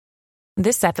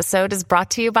This episode is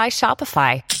brought to you by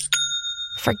Shopify.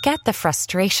 Forget the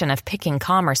frustration of picking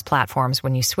commerce platforms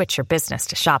when you switch your business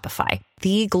to Shopify,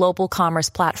 the global commerce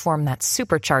platform that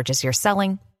supercharges your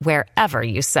selling wherever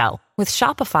you sell. With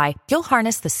Shopify, you'll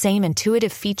harness the same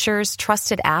intuitive features,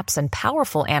 trusted apps, and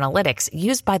powerful analytics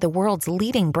used by the world's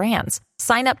leading brands.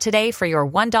 Sign up today for your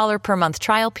 $1 per month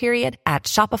trial period at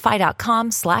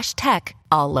shopify.com/tech,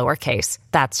 all lowercase.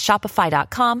 That's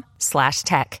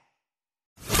shopify.com/tech.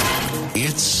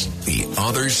 It's The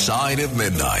Other Side of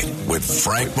Midnight with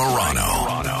Frank Morano.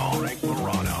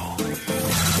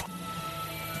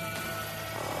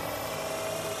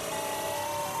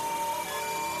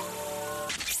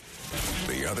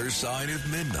 The Other Side of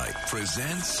Midnight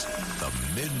presents The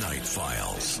Midnight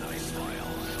Files.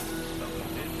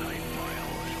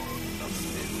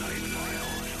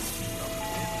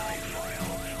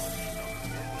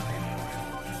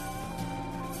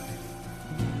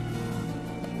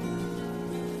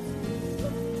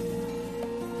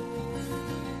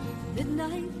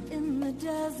 Midnight in the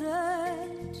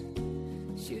desert,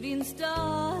 shooting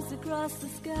stars across the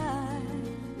sky.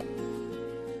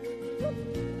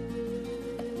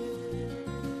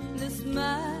 This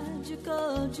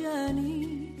magical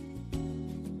journey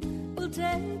will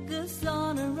take us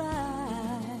on a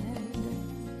ride,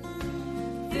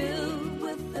 filled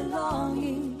with the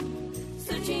longing,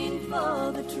 searching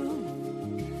for the truth.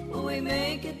 Will we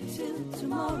make it till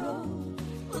tomorrow?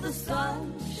 Will the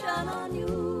sun shine on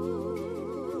you?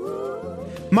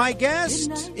 My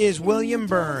guest is William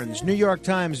Birnes, New York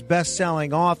Times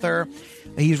bestselling author.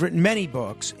 He's written many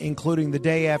books, including The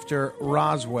Day After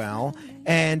Roswell,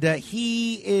 and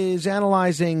he is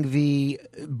analyzing the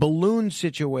balloon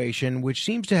situation, which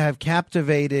seems to have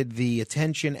captivated the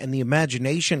attention and the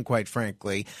imagination, quite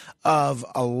frankly, of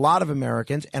a lot of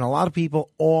Americans and a lot of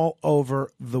people all over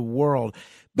the world.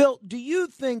 Bill, do you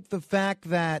think the fact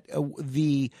that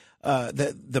the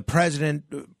prior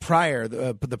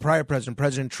president,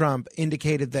 President Trump,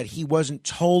 indicated that he wasn't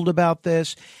told about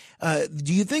this,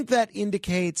 do you think that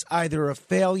indicates either a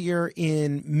failure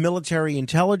in military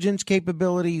intelligence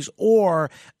capabilities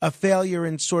or a failure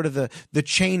in sort of the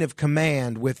chain of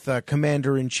command with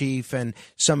Commander-in-Chief and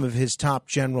some of his top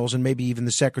generals and maybe even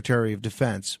the Secretary of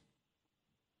Defense?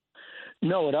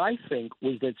 No, what I think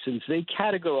was that since they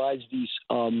categorized these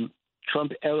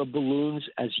Trump-era balloons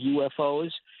as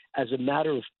UFOs, as a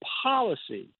matter of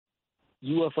policy,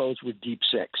 UFOs were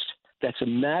deep-sixed. That's a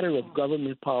matter of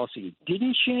government policy. It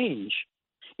didn't change.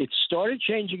 It started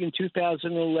changing in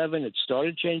 2011. It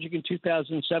started changing in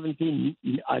 2017.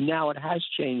 Now it has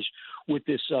changed with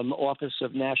this Office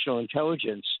of National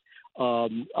Intelligence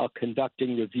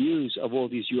conducting reviews of all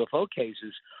these UFO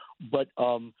cases. But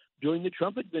during the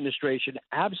Trump administration,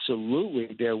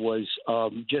 absolutely there was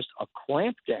just a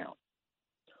clampdown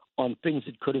on things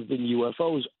that could have been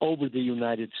UFOs over the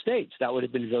United States. That would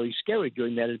have been very scary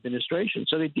during that administration.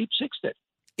 So they deep-sixed it.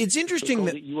 It's interesting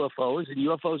that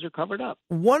UFOs are covered up.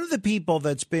 One of the people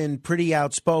that's been pretty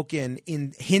outspoken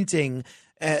in hinting,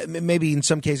 maybe in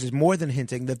some cases more than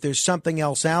hinting, that there's something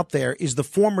else out there is the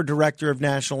former director of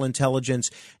national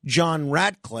intelligence, John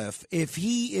Ratcliffe. If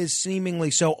he is seemingly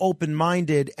so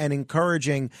open-minded and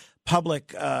encouraging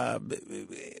public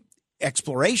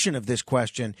exploration of this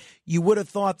question, you would have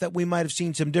thought that we might have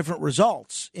seen some different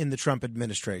results in the Trump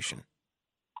administration.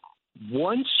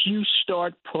 Once you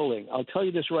start pulling, I'll tell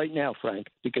you this right now, Frank,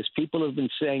 because people have been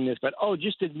saying this, but,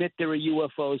 just admit there are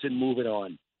UFOs and move it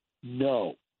on.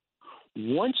 No.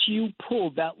 Once you pull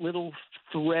that little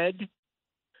thread,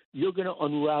 you're going to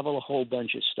unravel a whole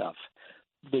bunch of stuff.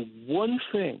 The one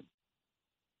thing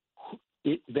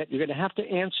that you're going to have to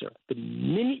answer, the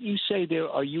minute you say there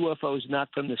are UFOs not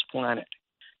from this planet,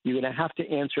 you're going to have to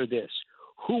answer this.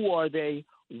 Who are they?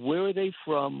 Where are they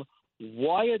from?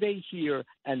 Why are they here?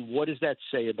 And what does that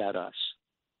say about us?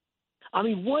 I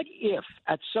mean, what if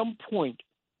at some point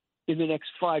in the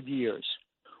next 5 years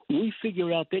we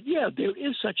figure out that, there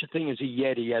is such a thing as a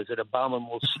Yeti, as an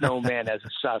abominable snowman, as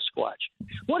a Sasquatch?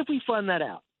 What if we find that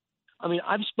out? I mean,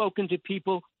 I've spoken to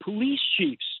people, police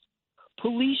chiefs,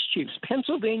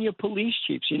 Pennsylvania police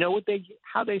chiefs. You know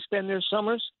how they spend their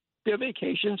summers, their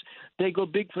vacations? They go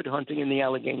Bigfoot hunting in the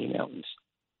Allegheny Mountains.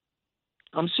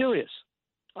 I'm serious.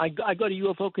 I go to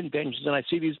UFO conventions and I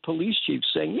see these police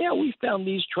chiefs saying, we found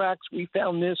these tracks, we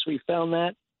found this, we found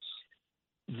that.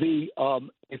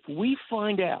 If we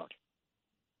find out,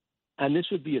 and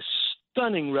this would be a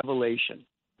stunning revelation,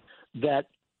 that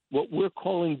what we're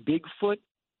calling Bigfoot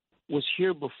was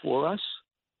here before us,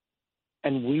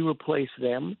 and we replace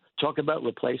them. Talk about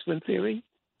replacement theory.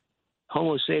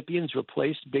 Homo sapiens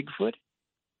replaced Bigfoot.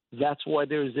 That's why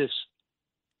there's this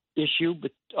issue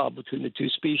between the two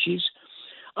species.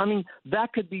 I mean,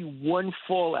 that could be one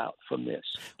fallout from this.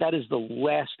 That is the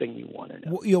last thing you want to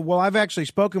know. Well, I've actually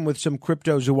spoken with some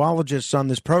cryptozoologists on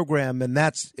this program, and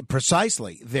that's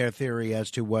precisely their theory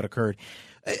as to what occurred.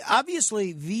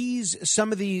 Obviously,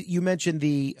 you mentioned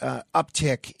the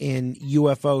uptick in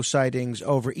UFO sightings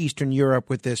over Eastern Europe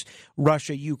with this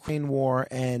Russia-Ukraine war,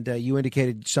 and you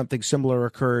indicated something similar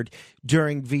occurred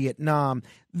during Vietnam.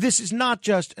 This is not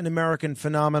just an American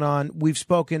phenomenon. We've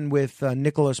spoken with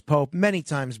Nicholas Pope many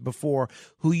times before,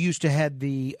 who used to head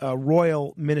the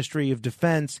Royal Ministry of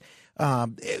Defense,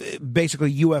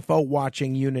 basically UFO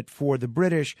watching unit for the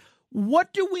British.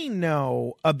 What do we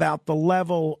know about the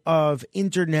level of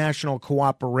international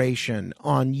cooperation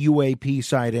on UAP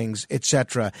sightings, et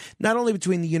cetera, not only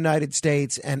between the United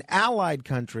States and allied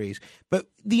countries, but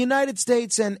the United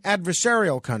States and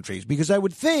adversarial countries? Because I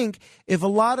would think if a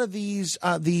lot of these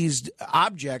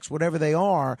objects, whatever they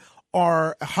are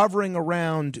hovering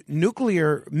around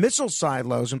nuclear missile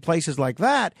silos and places like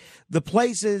that, the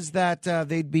places that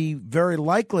they'd be very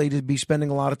likely to be spending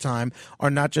a lot of time are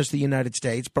not just the United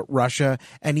States, but Russia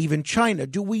and even China.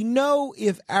 Do we know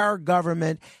if our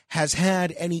government has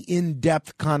had any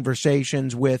in-depth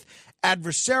conversations with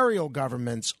adversarial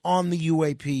governments on the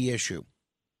UAP issue?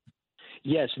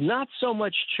 Yes, not so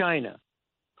much China,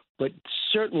 but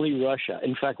certainly Russia.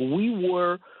 In fact, when we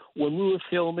were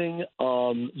filming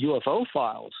UFO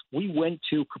Files, we went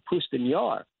to Kapustin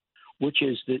Yar, which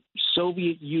is the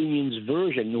Soviet Union's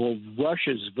version, or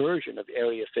Russia's version of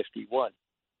Area 51.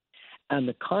 And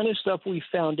the kind of stuff we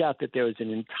found out, that there is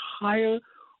an entire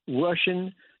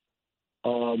Russian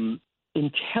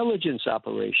intelligence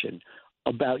operation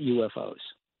about UFOs.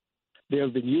 There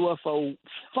have been UFO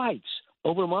fights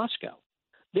over Moscow.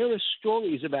 There are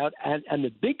stories about, and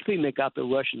the big thing that got the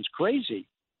Russians crazy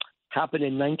happened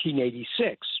in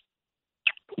 1986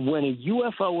 when a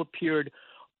UFO appeared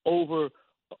over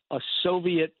a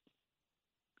Soviet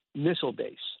missile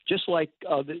base, just like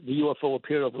the UFO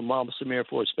appeared over Malmstrom Air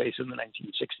Force Base in the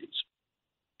 1960s.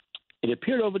 It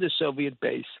appeared over the Soviet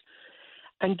base.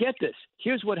 And get this,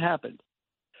 here's what happened.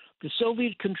 The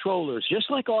Soviet controllers,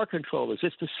 just like our controllers,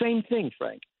 it's the same thing,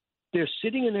 Frank. They're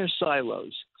sitting in their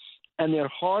silos, and they're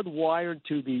hardwired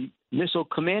to the missile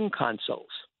command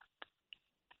consoles.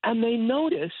 And they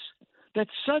notice that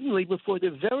suddenly, before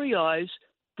their very eyes,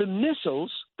 the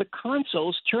missiles, the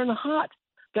consoles turn hot,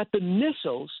 that the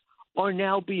missiles are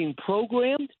now being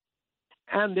programmed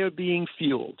and they're being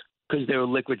fueled because they're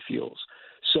liquid fuels.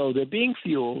 So they're being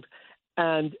fueled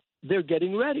and they're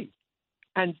getting ready.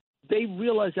 And they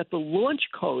realize that the launch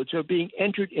codes are being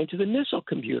entered into the missile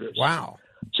computers. Wow.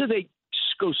 So they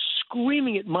go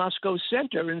screaming at Moscow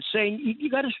Center and saying,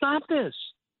 you got to stop this.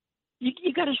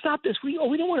 You got to stop this. We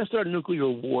don't want to start a nuclear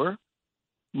war.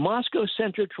 Moscow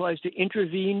Center tries to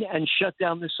intervene and shut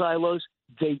down the silos.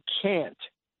 They can't.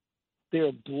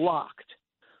 They're blocked.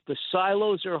 The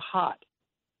silos are hot.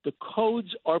 The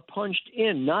codes are punched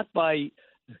in, not by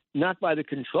the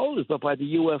controllers, but by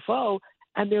the UFO,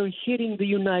 and they're hitting the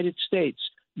United States.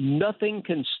 Nothing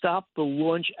can stop the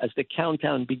launch as the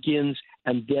countdown begins,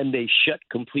 and then they shut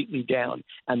completely down.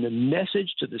 And the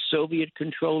message to the Soviet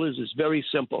controllers is very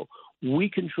simple. We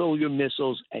control your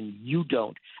missiles, and you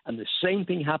don't. And the same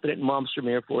thing happened at Malmstrom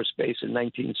Air Force Base in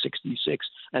 1966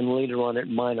 and later on at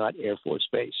Minot Air Force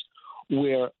Base,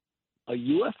 where a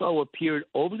UFO appeared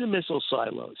over the missile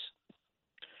silos.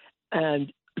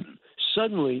 And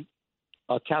suddenly,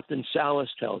 Captain Salas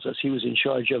tells us, he was in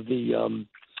charge of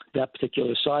that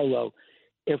particular silo,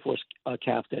 Air Force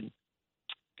captain,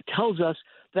 tells us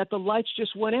that the lights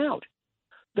just went out,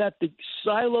 that the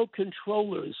silo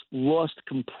controllers lost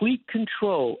complete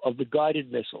control of the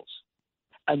guided missiles.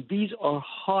 And these are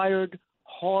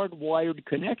hardwired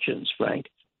connections, Frank,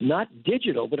 not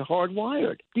digital, but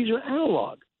hardwired. These are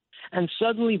analog. And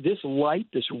suddenly this light,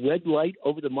 this red light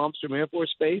over the Malmstrom Air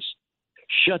Force Base,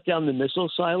 shut down the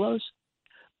missile silos.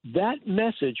 That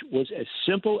message was as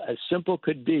simple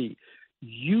could be.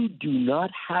 You do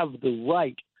not have the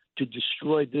right to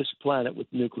destroy this planet with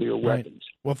nuclear weapons.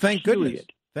 Well, thank goodness.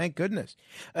 Thank goodness.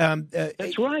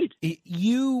 That's right.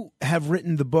 You have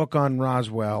written the book on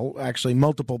Roswell, actually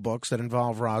multiple books that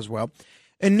involve Roswell.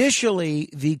 Initially,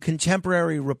 the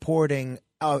contemporary reporting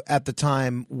at the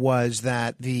time was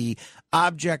that the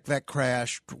object that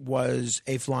crashed was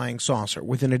a flying saucer.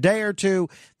 Within a day or two,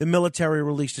 the military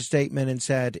released a statement and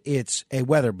said it's a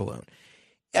weather balloon.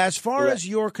 As far as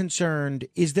you're concerned,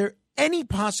 is there any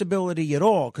possibility at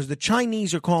all, because the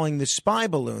Chinese are calling the spy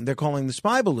balloon, they're calling the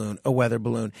spy balloon a weather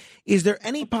balloon. Is there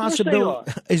any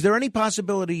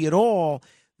possibility at all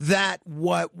that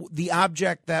what the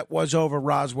object that was over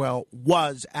Roswell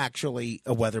was actually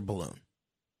a weather balloon?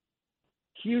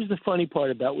 Here's the funny part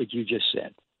about what you just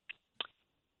said.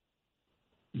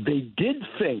 They did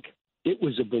think it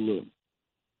was a balloon.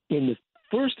 In the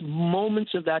first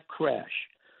moments of that crash,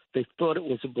 they thought it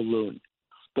was a balloon,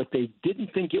 but they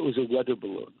didn't think it was a weather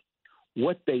balloon.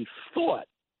 What they thought,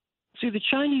 see, the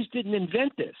Chinese didn't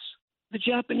invent this. The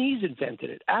Japanese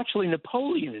invented it. Actually,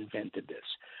 Napoleon invented this.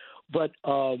 But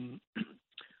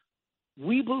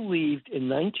we believed in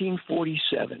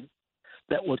 1947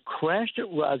 that what crashed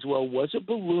at Roswell was a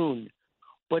balloon,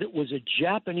 but it was a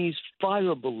Japanese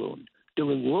fire balloon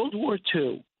during World War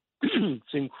II.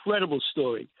 It's an incredible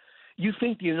story. You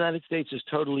think the United States is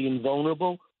totally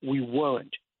invulnerable? We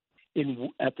weren't.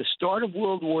 At the start of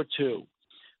World War II,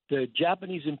 the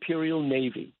Japanese Imperial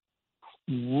Navy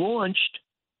launched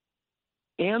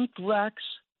anthrax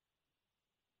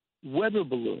weather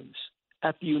balloons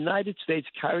at the United States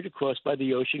carried across by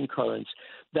the ocean currents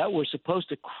that were supposed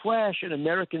to crash in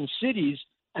American cities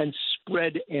and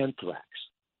spread anthrax.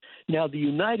 Now, the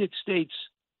United States,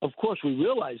 of course, we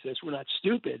realize this. We're not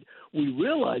stupid. We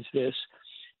realize this,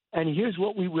 and here's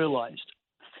what we realized.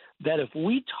 That if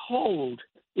we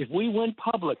went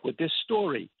public with this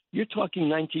story, you're talking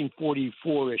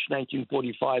 1944-ish,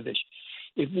 1945-ish,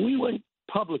 if we went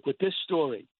public with this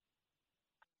story,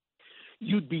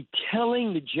 you'd be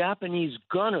telling the Japanese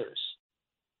gunners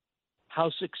how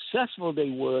successful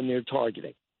they were in their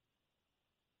targeting.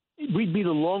 We'd be the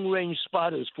long-range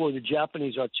spotters for the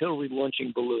Japanese artillery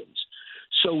launching balloons.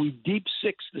 So we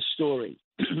deep-sixed the story.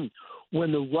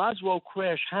 When the Roswell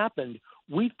crash happened,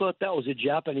 we thought that was a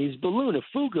Japanese balloon, a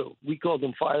fugu. We called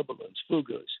them fire balloons,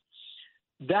 fugus.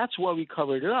 That's why we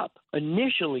covered it up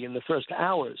initially in the first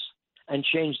hours and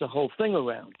changed the whole thing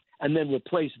around, and then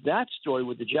replaced that story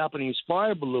with the Japanese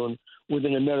fire balloon with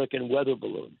an American weather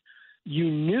balloon. You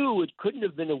knew it couldn't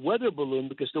have been a weather balloon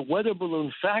because the weather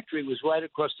balloon factory was right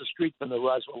across the street from the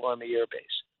Roswell Army Air Base.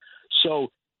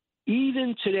 So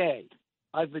even today,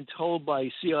 I've been told by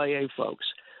CIA folks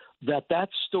that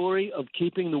story of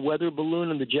keeping the weather balloon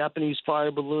and the Japanese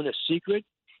fire balloon a secret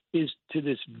is, to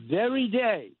this very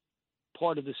day,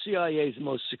 part of the CIA's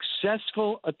most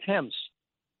successful attempts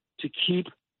to keep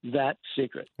that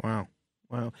secret. Wow.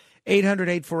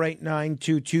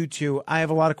 800-848-9222. I have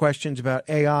a lot of questions about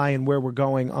AI and where we're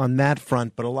going on that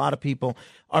front, but a lot of people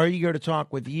are eager to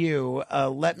talk with you.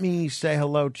 Let me say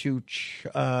hello to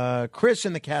Chris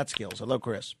in the Catskills. Hello,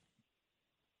 Chris.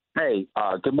 Hey,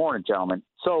 good morning, gentlemen.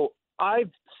 So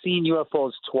I've seen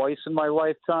UFOs twice in my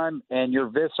lifetime, and your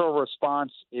visceral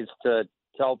response is to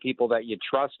tell people that you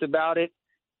trust about it.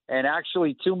 And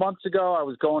actually, 2 months ago, I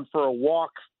was going for a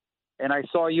walk, and I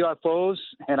saw UFOs,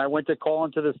 and I went to call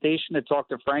into the station to talk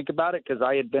to Frank about it because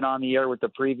I had been on the air with the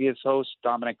previous host,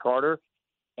 Dominic Carter,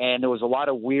 and there was a lot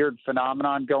of weird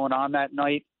phenomenon going on that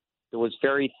night. There was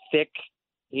very thick,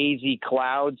 hazy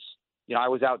clouds. You know, I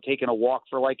was out taking a walk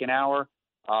for like an hour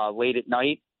late at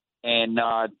night, and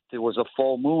there was a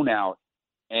full moon out.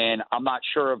 And I'm not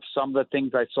sure if some of the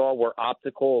things I saw were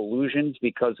optical illusions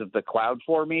because of the cloud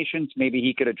formations. Maybe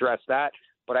he could address that.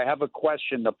 But I have a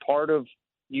question. The part of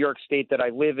New York State that I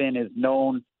live in is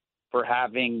known for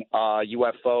having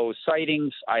UFO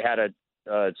sightings. I had a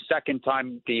second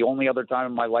time. The only other time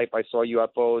in my life I saw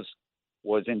UFOs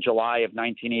was in July of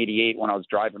 1988 when I was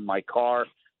driving my car.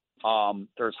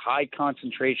 There's high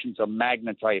concentrations of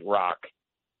magnetite rock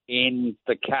in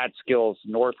the Catskills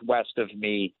northwest of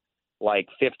me, like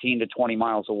 15 to 20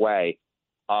 miles away.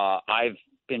 I've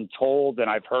been told and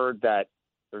I've heard that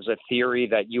there's a theory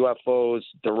that UFOs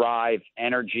derive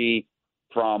energy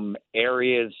from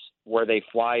areas where they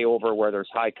fly over where there's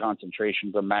high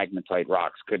concentrations of magnetite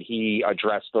rocks. Could he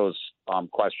address those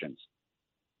questions?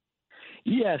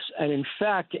 Yes, and in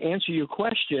fact, to answer your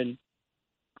question,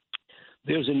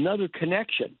 there's another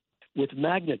connection with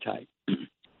magnetite.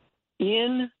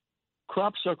 In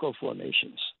crop circle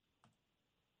formations,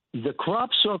 the crop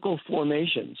circle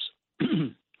formations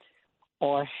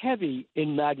are heavy in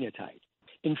magnetite.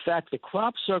 In fact, the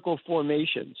crop circle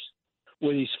formations,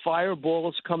 where these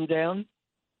fireballs come down,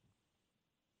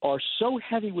 are so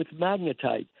heavy with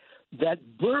magnetite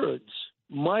that birds,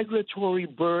 migratory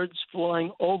birds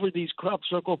flying over these crop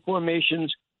circle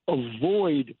formations,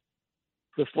 avoid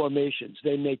the formations.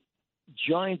 They make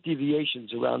giant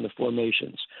deviations around the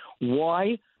formations.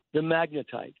 Why? The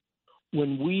magnetite.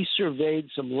 When we surveyed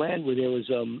some land where there was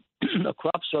a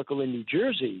crop circle in New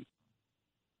Jersey,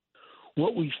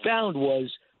 what we found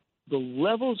was the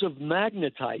levels of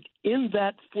magnetite in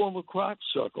that former crop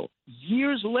circle,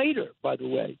 years later, by the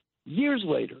way, years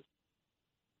later,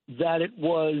 that it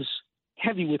was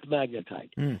heavy with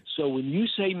magnetite. So when you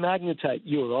say magnetite,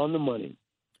 you're on the money.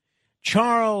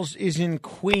 Charles is in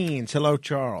Queens. Hello,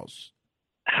 Charles.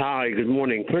 Hi, good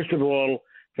morning. First of all,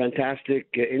 fantastic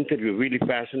interview, really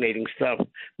fascinating stuff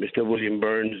Mr. William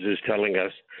Birnes is telling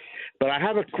us. But I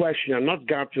have a question. I'm not,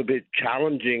 God forbid,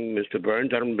 challenging Mr.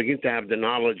 Birnes. I don't begin to have the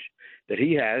knowledge that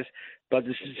he has. But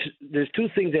there's two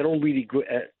things that don't really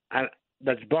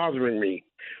that's bothering me.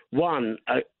 One,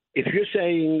 if you're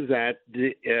saying that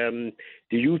the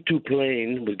U-2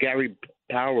 plane with Gary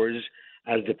Powers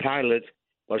as the pilot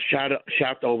was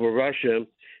shot over Russia,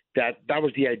 that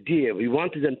was the idea. We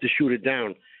wanted them to shoot it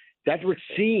down. That would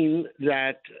seem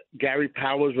that Gary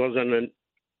Powers was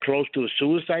close to a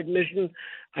suicide mission.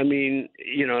 I mean,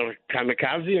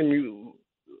 kamikaze, and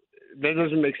that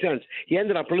doesn't make sense. He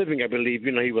ended up living, I believe.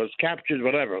 He was captured,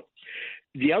 whatever.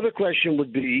 The other question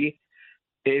would be,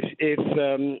 if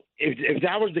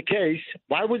that was the case,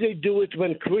 why would they do it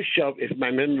when Khrushchev, if my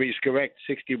memory is correct,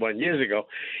 61 years ago,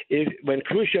 when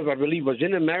Khrushchev, I believe, was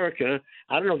in America?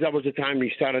 I don't know if that was the time he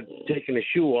started taking his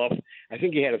shoe off. I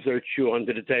think he had a third shoe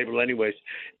under the table anyways,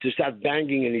 to start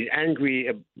banging, and he's angry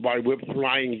while we're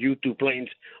flying U-2 planes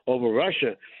over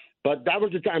Russia. But that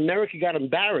was the time America got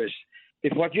embarrassed.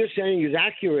 If what you're saying is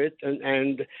accurate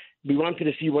and we wanted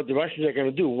to see what the Russians are going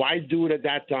to do, why do it at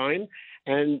that time?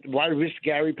 And why risk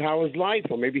Gary Powers' life?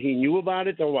 Or maybe he knew about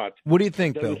it, or what? What do you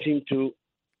think, Bill?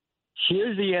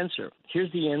 Here's the answer.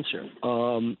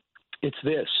 It's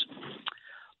this,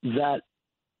 that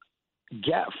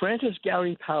Francis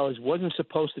Gary Powers wasn't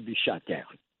supposed to be shot down.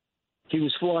 He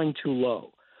was flying too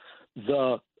low.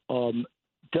 The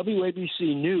WABC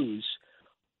News,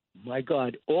 my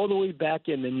God, all the way back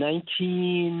in the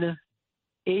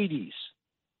 1980s,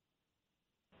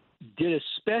 did a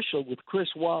special with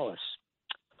Chris Wallace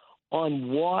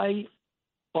on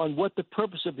what the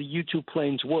purpose of the U-2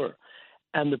 planes were.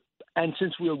 And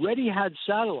since we already had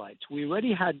satellites, we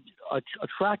already had a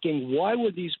tracking, why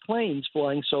were these planes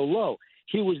flying so low?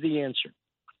 Here was the answer.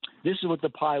 This is what the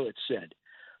pilots said.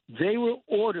 They were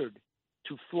ordered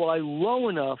to fly low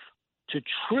enough to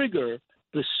trigger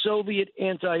the Soviet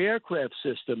anti-aircraft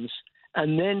systems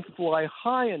and then fly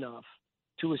high enough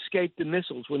to escape the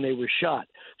missiles when they were shot.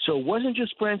 So it wasn't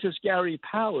just Francis Gary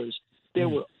Powers. There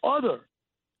were other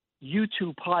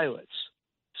U-2 pilots,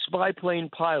 spy plane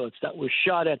pilots that were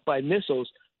shot at by missiles.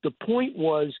 The point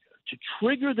was to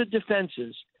trigger the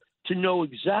defenses, to know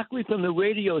exactly from the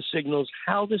radio signals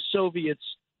how the Soviets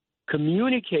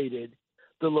communicated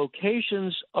the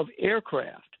locations of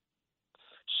aircraft,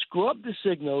 scrub the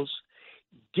signals,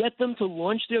 get them to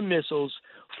launch their missiles,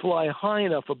 fly high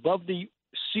enough above the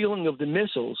ceiling of the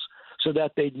missiles so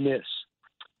that they'd miss.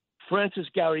 Francis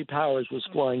Gary Powers was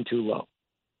flying too low.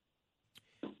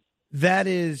 That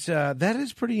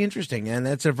is pretty interesting, and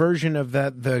that's a version of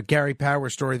the Gary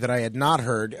Powers story that I had not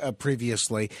heard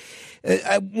previously.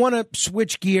 I want to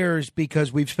switch gears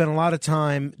because we've spent a lot of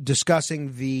time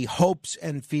discussing the hopes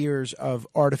and fears of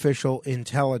artificial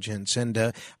intelligence,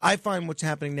 and I find what's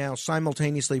happening now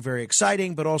simultaneously very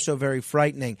exciting but also very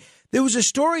frightening. There was a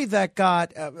story that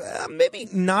got maybe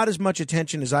not as much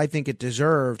attention as I think it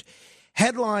deserved.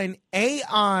 Headline,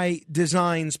 AI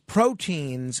designs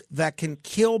proteins that can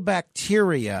kill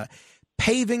bacteria,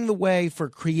 paving the way for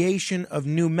creation of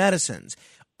new medicines.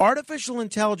 Artificial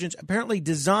intelligence apparently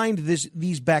designed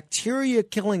these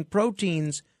bacteria-killing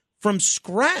proteins from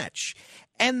scratch,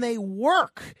 and they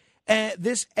work.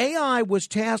 This AI was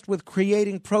tasked with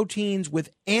creating proteins with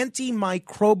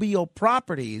antimicrobial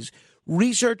properties.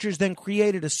 Researchers then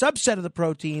created a subset of the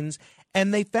proteins,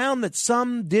 and they found that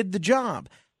some did the job.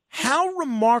 How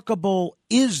remarkable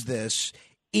is this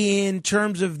in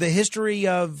terms of the history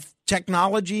of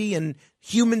technology and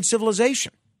human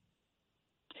civilization?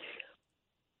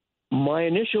 My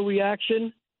initial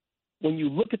reaction, when you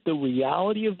look at the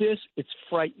reality of this, it's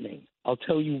frightening. I'll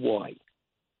tell you why.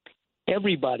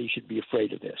 Everybody should be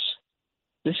afraid of this.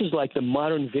 This is like the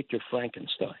modern Victor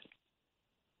Frankenstein.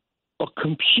 A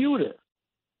computer,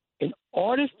 an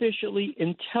artificially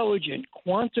intelligent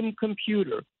quantum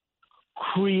computer,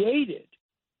 created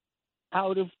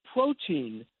out of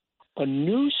protein a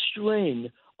new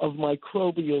strain of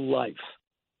microbial life.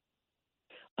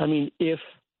 I mean,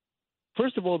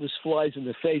 first of all, this flies in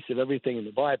the face of everything in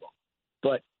the Bible,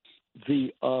 but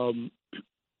the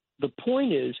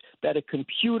point is that a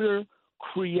computer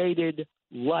created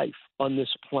life on this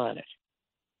planet.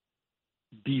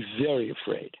 Be very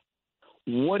afraid.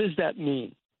 What does that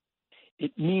mean?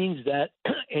 It means that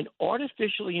an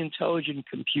artificially intelligent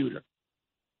computer,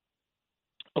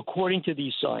 according to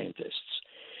these scientists,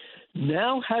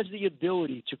 now has the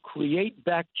ability to create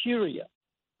bacteria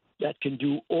that can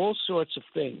do all sorts of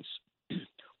things.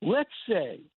 let's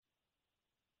say,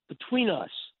 between us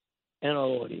and our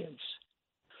audience,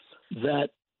 that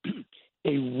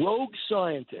a rogue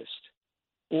scientist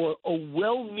or a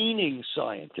well-meaning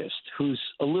scientist who's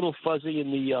a little fuzzy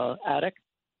in the attic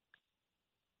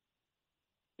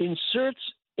inserts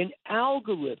an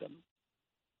algorithm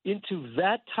into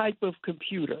that type of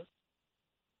computer,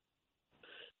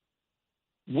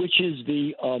 which is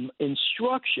the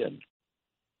instruction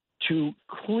to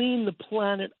clean the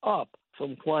planet up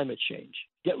from climate change.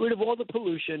 Get rid of all the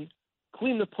pollution,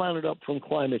 clean the planet up from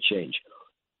climate change.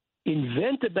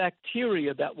 Invent a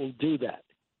bacteria that will do that.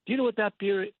 Do you know what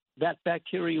that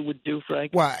bacteria would do,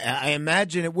 Frank? Well, I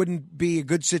imagine it wouldn't be a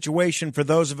good situation for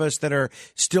those of us that are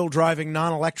still driving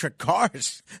non-electric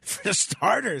cars, for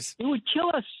starters. It would kill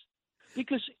us.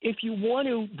 Because if you want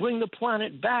to bring the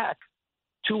planet back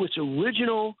to its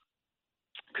original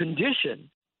condition,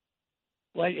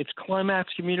 right, its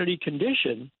climax community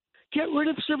condition, get rid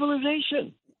of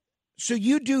civilization. So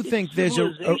you do think there's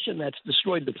a civilization that's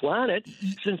destroyed the planet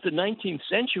since the 19th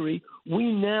century.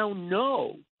 We now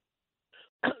know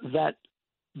that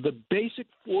the basic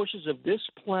forces of this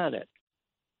planet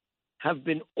have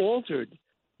been altered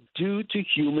due to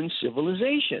human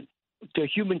civilization, to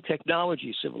human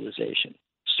technology civilization,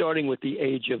 starting with the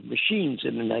age of machines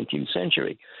in the 19th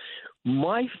century.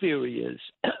 My theory is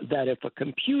that if a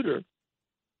computer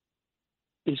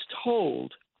is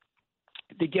told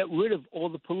to get rid of all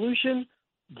the pollution,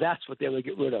 that's what they will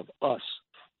get rid of, us.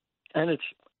 And it's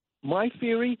my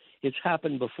theory, it's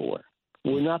happened before.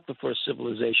 We're not the first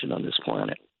civilization on this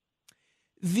planet.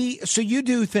 So you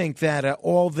do think that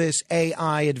all this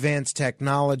AI advanced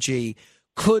technology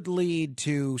could lead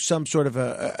to some sort of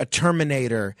a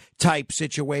Terminator type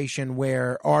situation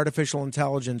where artificial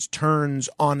intelligence turns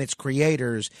on its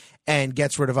creators and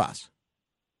gets rid of us?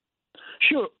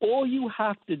 Sure. All you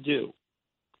have to do,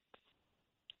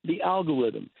 the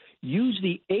algorithm, use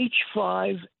the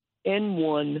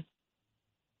H5N1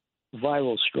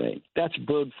 viral strain. That's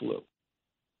bird flu.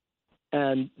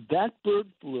 And that bird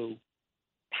flu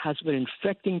has been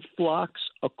infecting flocks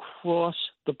across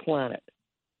the planet.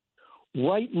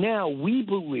 Right now, we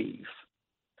believe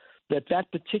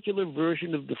that particular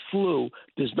version of the flu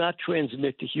does not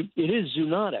transmit to humans. It is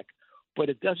zoonotic, but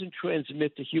it doesn't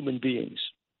transmit to human beings.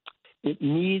 It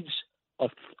needs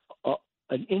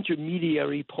an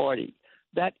intermediary party.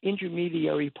 That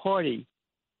intermediary party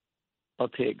are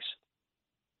pigs.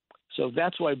 So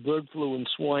that's why bird flu and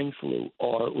swine flu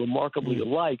are remarkably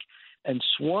alike. And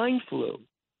swine flu,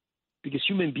 because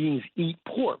human beings eat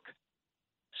pork,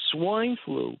 swine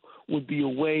flu would be a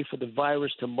way for the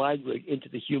virus to migrate into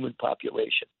the human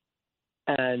population.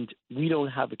 And we don't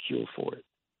have a cure for it.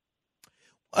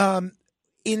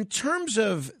 In terms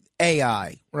of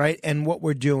AI, right, and what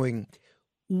we're doing,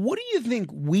 what do you think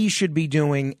we should be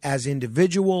doing as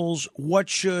individuals? What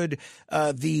should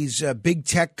these big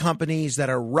tech companies that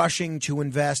are rushing to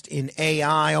invest in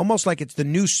AI, almost like it's the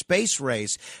new space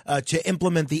race, to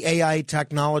implement the AI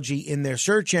technology in their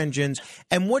search engines?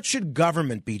 And what should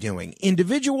government be doing?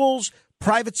 Individuals,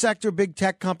 private sector, big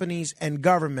tech companies, and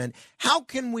government. How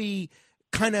can we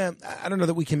kind of, I don't know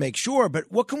that we can make sure, but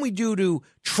what can we do to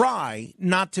try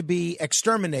not to be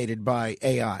exterminated by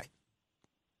AI?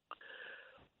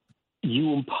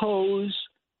 You impose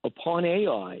upon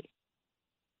AI,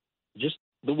 just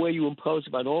the way you impose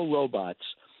upon all robots,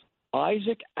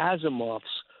 Isaac Asimov's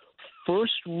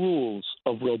first rules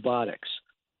of robotics.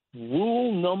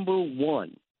 Rule number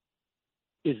one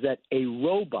is that a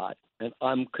robot, and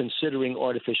I'm considering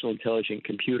artificial intelligent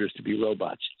computers to be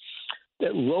robots,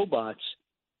 that robots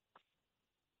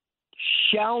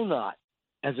shall not,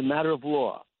 as a matter of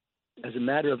law, as a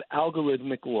matter of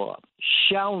algorithmic law,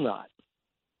 shall not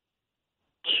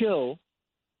kill,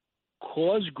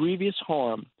 cause grievous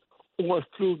harm, or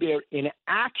through their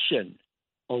inaction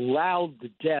allow the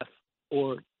death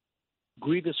or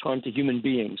grievous harm to human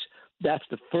beings. That's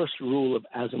the first rule of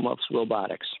Asimov's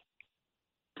robotics.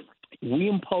 We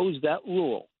impose that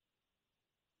rule.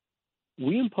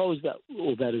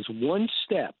 That is one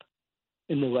step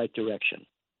in the right direction.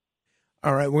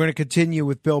 All right, we're going to continue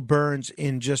with Bill Birnes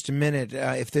in just a minute.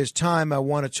 If there's time, I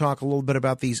want to talk a little bit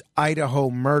about these Idaho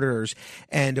murders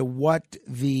and what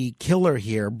the killer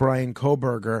here, Brian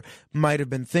Kohberger, might have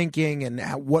been thinking and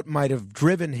what might have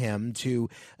driven him to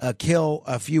kill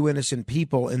a few innocent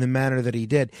people in the manner that he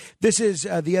did. This is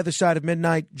The Other Side of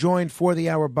Midnight, joined for the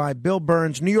hour by Bill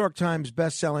Birnes, New York Times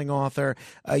bestselling author.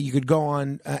 You could go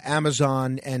on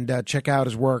Amazon and check out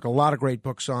his work. A lot of great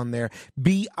books on there.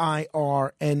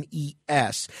 Birnes.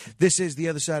 This is The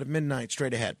Other Side of Midnight.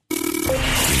 Straight ahead.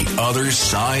 The Other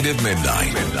Side of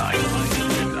Midnight.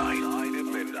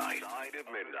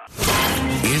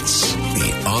 It's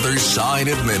The Other Side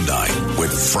of Midnight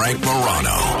with Frank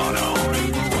Morano.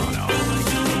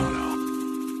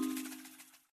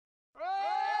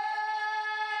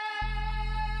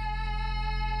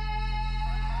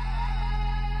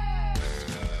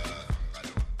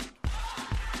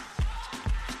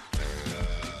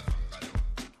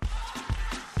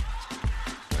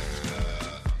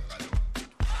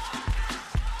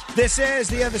 This is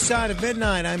The Other Side of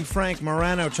Midnight. I'm Frank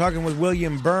Morano, talking with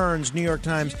William Birnes, New York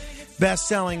Times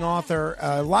best-selling author.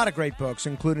 A lot of great books,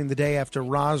 including The Day After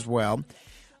Roswell.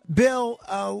 Bill,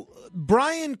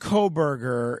 Brian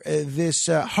Koberger, this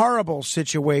horrible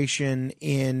situation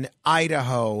in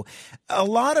Idaho, a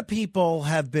lot of people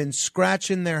have been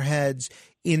scratching their heads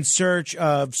in search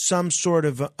of some sort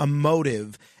of a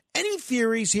motive. Any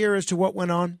theories here as to what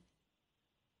went on?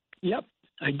 Yep,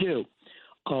 I do.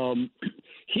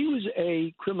 He was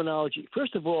a criminology.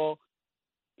 First of all,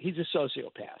 he's a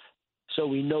sociopath. So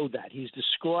we know that. He's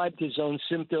described his own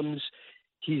symptoms.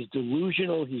 He's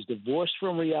delusional. He's divorced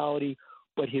from reality.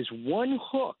 But his one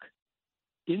hook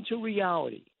into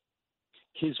reality,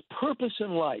 his purpose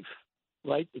in life,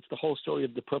 right? It's the whole story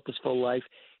of the purposeful life.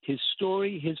 His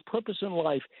story, his purpose in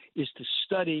life is to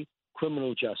study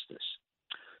criminal justice.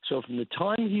 So from the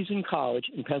time he's in college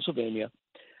in Pennsylvania,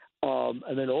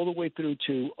 and then all the way through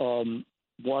to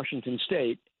Washington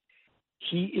State,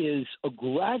 he is a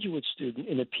graduate student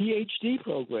in a PhD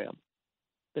program.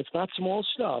 That's not small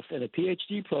stuff, in a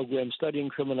PhD program studying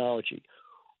criminology.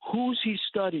 Who's he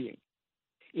studying?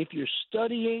 If you're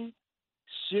studying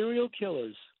serial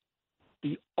killers,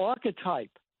 the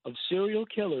archetype of serial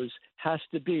killers has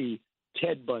to be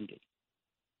Ted Bundy.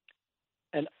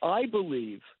 And I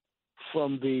believe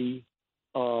from the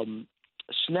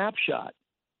snapshot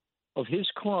of his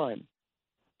crime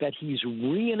that he's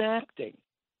reenacting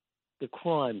the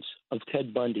crimes of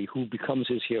Ted Bundy, who becomes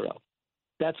his hero.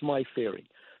 That's my theory,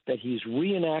 that he's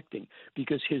reenacting,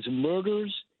 because his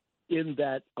murders in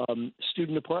that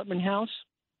student apartment house,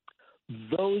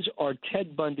 those are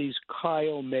Ted Bundy's Chi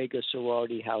Omega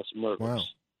sorority house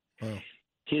murders. Wow.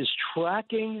 His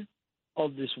tracking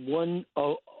of this one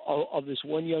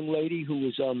young lady who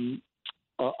was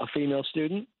a female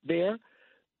student there,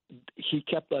 he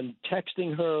kept on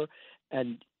texting her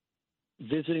and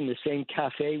visiting the same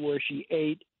cafe where she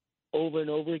ate over and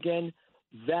over again.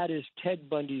 That is Ted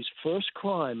Bundy's first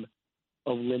crime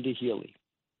of Linda Healy.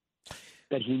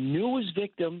 That he knew his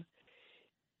victim.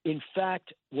 In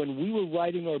fact, when we were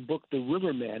writing our book, The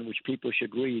Riverman, which people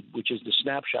should read, which is the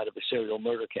snapshot of a serial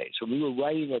murder case, when we were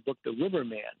writing our book, The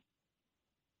Riverman,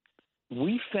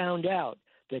 we found out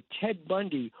that Ted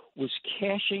Bundy was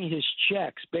cashing his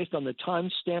checks based on the time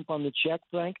stamp on the check,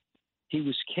 Frank. He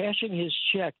was cashing his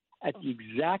check at the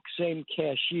exact same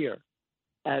cashier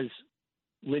as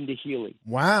Linda Healy.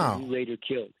 Wow. Who he later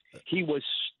killed. He was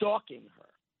stalking her.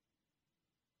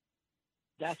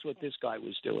 That's what this guy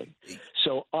was doing.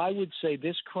 So I would say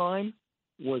this crime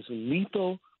was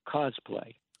lethal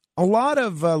cosplay. A lot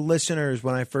of listeners,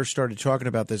 when I first started talking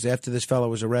about this, after this fellow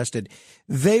was arrested,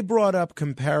 they brought up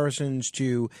comparisons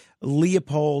to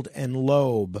Leopold and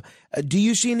Loeb. Do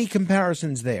you see any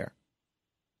comparisons there?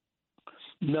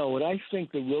 No, and I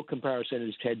think the real comparison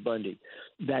is Ted Bundy.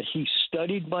 That he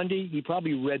studied Bundy, he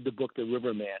probably read the book The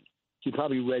Riverman. He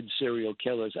probably read Serial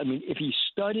Killers. I mean, if he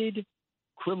studied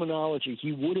criminology,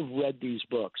 he would have read these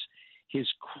books.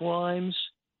 His crimes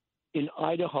in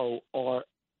Idaho are,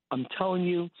 I'm telling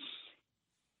you,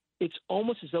 it's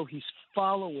almost as though he's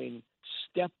following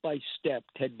step by step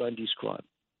Ted Bundy's crime.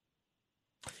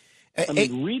 I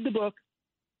mean, read the book,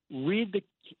 read the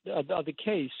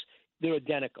case, they're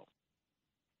identical.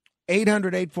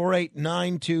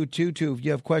 800-848-9222 if you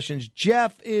have questions.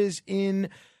 Jeff is in,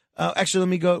 actually, let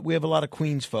me go. We have a lot of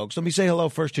Queens folks. Let me say hello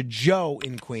first to Joe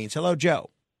in Queens. Hello,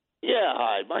 Joe. Yeah,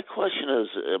 hi. My question is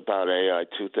about AI.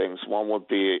 Two things. One would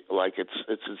be like it's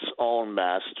its own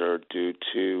master due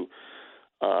to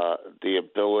the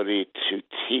ability to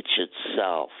teach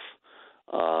itself.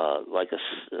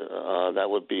 That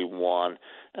would be one.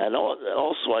 And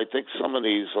also, I think some of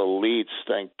these elites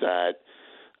think that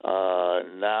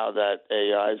now that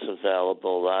AI is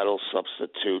available, that'll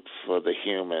substitute for the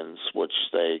humans, which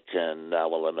they can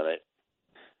now eliminate.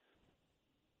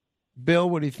 Bill,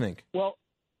 what do you think? Well,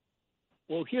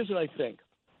 here's what I think.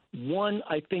 One,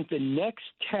 I think the next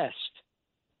test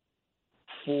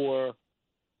for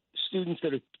students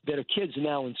that are kids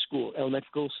now in school, elementary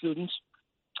school students,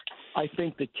 I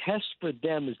think the test for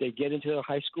them as they get into their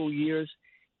high school years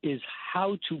is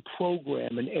how to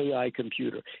program an AI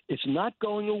computer. It's not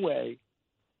going away.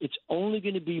 It's only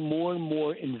going to be more and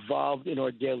more involved in our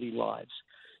daily lives.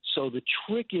 So the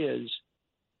trick is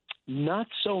not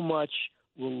so much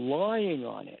relying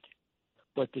on it,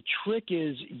 but the trick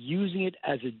is using it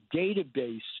as a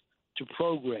database to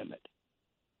program it.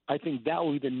 I think that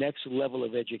will be the next level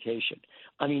of education.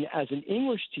 I mean, as an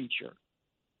English teacher,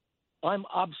 I'm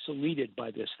obsoleted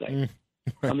by this thing.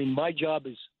 I mean, my job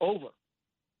is over.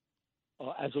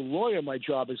 As a lawyer, my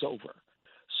job is over.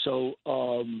 So,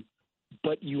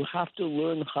 but you have to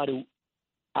learn how to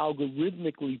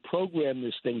algorithmically program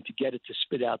this thing to get it to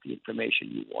spit out the information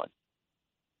you want.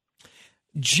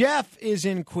 Jeff is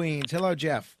in Queens. Hello,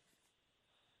 Jeff.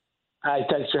 Hi,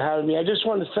 thanks for having me. I just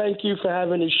want to thank you for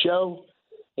having this show,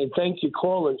 and thank you,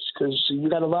 callers, because you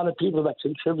got a lot of people that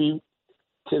contribute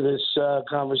to this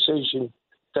conversation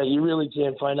that you really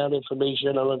can't find out information,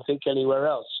 I don't think, anywhere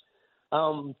else.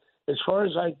 As far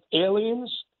as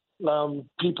aliens,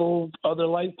 people, other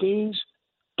life beings,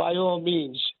 by all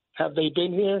means, have they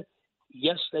been here?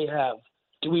 Yes, they have.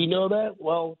 Do we know that?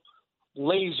 Well,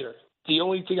 laser. The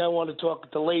only thing I want to talk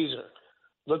with the laser.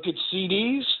 Look at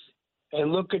CDs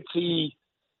and look at the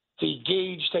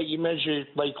gauge that you measured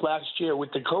like last year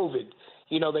with the COVID.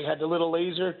 You know, they had the little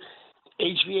laser.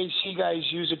 HVAC guys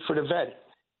use it for the vent.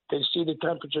 They see the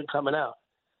temperature coming out.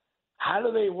 How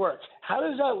do they work? How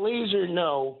does that laser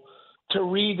know to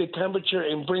read the temperature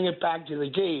and bring it back to the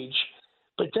gauge?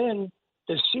 But then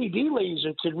the CD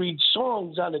laser could read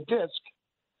songs on a disc.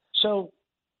 So,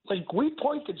 like, we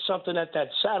pointed something at that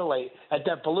satellite, at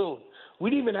that balloon. We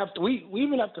didn't even have to. We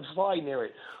even have to fly near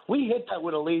it. We hit that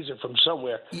with a laser from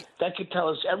somewhere that could tell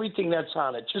us everything that's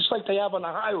on it, just like they have on the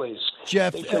highways.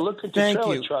 Jeff, they can look at the thank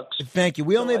trailer you. trucks. Thank you.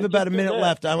 We only have about a minute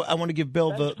left. I want to give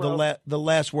Bill the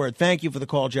last word. Thank you for the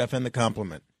call, Jeff, and the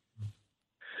compliment.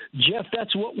 Jeff,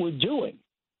 that's what we're doing.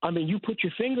 I mean, you put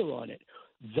your finger on it.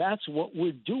 That's what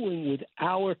we're doing with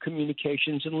our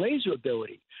communications and laser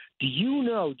ability. Do you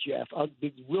know, Jeff, I'll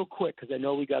be real quick because I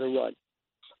know we got to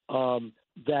run,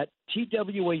 that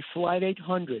TWA Flight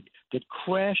 800 that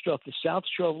crashed off the South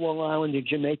Shore of Long Island in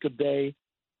Jamaica Bay,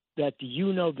 that do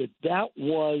you know that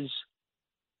was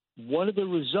one of the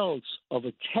results of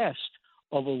a test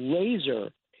of a laser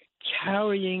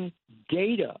carrying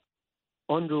data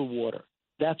underwater?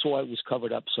 That's why it was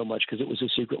covered up so much, because it was a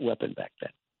secret weapon back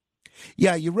then.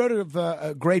 Yeah, you wrote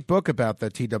a great book about the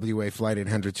TWA Flight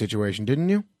 800 situation, didn't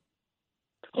you?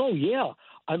 Oh, yeah.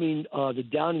 I mean, the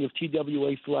downing of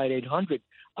TWA Flight 800,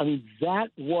 I mean,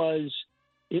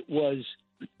 it was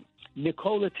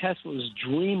Nikola Tesla's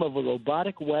dream of a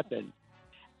robotic weapon,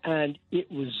 and it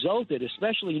resulted,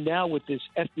 especially now with this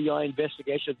FBI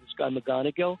investigation of this guy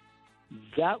McGonigal,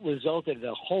 that resulted in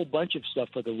a whole bunch of stuff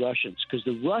for the Russians, because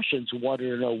the Russians wanted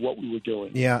to know what we were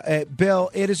doing. Yeah. Bill,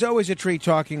 it is always a treat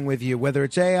talking with you, whether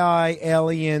it's AI,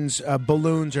 aliens,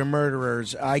 balloons, or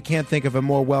murderers. I can't think of a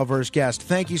more well-versed guest.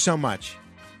 Thank you so much.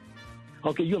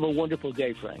 Okay, you have a wonderful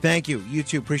day, Frank. Thank you. You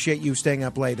too. Appreciate you staying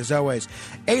up late, as always.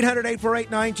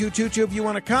 800-848-9222 if you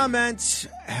want to comment.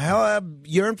 Hell,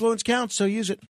 your influence counts, so use it.